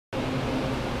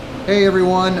Hey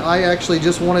everyone, I actually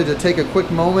just wanted to take a quick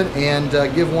moment and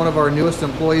give one of our newest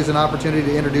employees an opportunity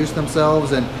to introduce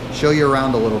themselves and show you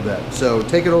around a little bit. So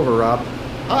take it over, Rob.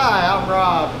 Hi, I'm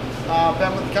Rob.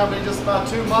 Been with the company just about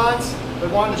 2 months. We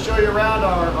wanted to show you around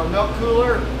our milk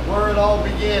cooler, where it all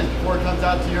begins before it comes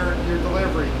out to your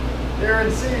delivery. Here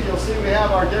in C, you'll see we have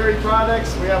our dairy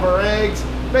products, we have our eggs,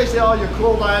 basically all your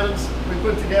cooled items we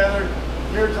put together.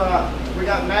 Here's we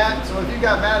got Matt, so if you've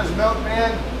got Matt as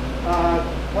milkman,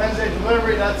 Wednesday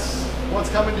delivery, that's what's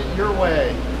coming your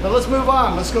way. But let's move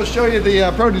on. Let's go show you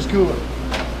the produce cooler.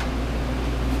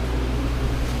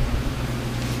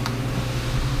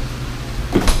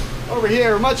 Over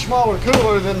here, much smaller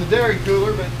cooler than the dairy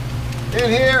cooler, but in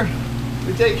here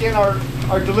we take in our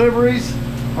deliveries,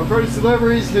 our produce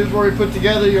deliveries. Here's where we put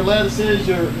together your lettuces,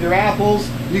 your apples.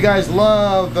 You guys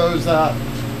love those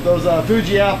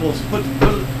Fuji apples. Put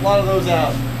a lot of those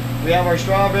out. We have our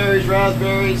strawberries,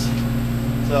 raspberries.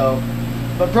 So,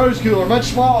 but produce cooler, much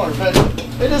smaller, but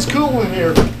it is cool in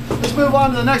here. Let's move on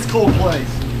to the next cool place.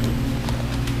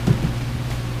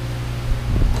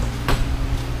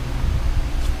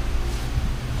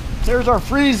 Here's our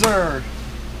freezer,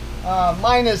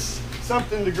 minus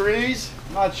something degrees.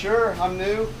 I'm not sure, I'm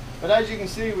new, but as you can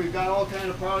see, we've got all kinds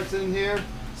of products in here.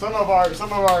 Some of our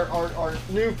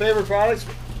new favorite products: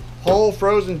 whole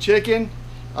frozen chicken.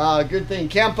 Good thing,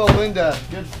 Campo Linda,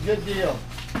 good deal.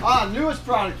 Newest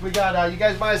product we got. You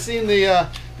guys might have seen the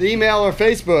email or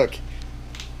Facebook.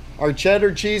 Our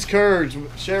cheddar cheese curds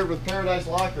shared with Paradise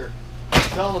Locker.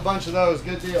 Selling a bunch of those.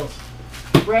 Good deals.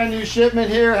 Brand new shipment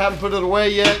here. Haven't put it away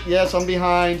yet. Yes, I'm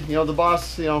behind. You know, the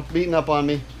boss, beating up on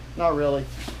me. Not really.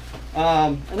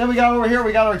 And then we got over here,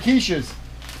 we got our quiches.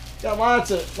 Got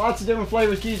lots of different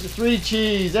flavors. Quiche, 3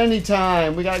 cheese,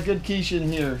 anytime. We got good quiche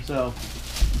in here. So.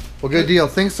 Well, good deal.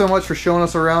 Thanks so much for showing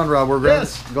us around, Rob. We're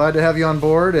glad to have you on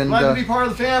board. And glad to be part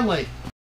of the family.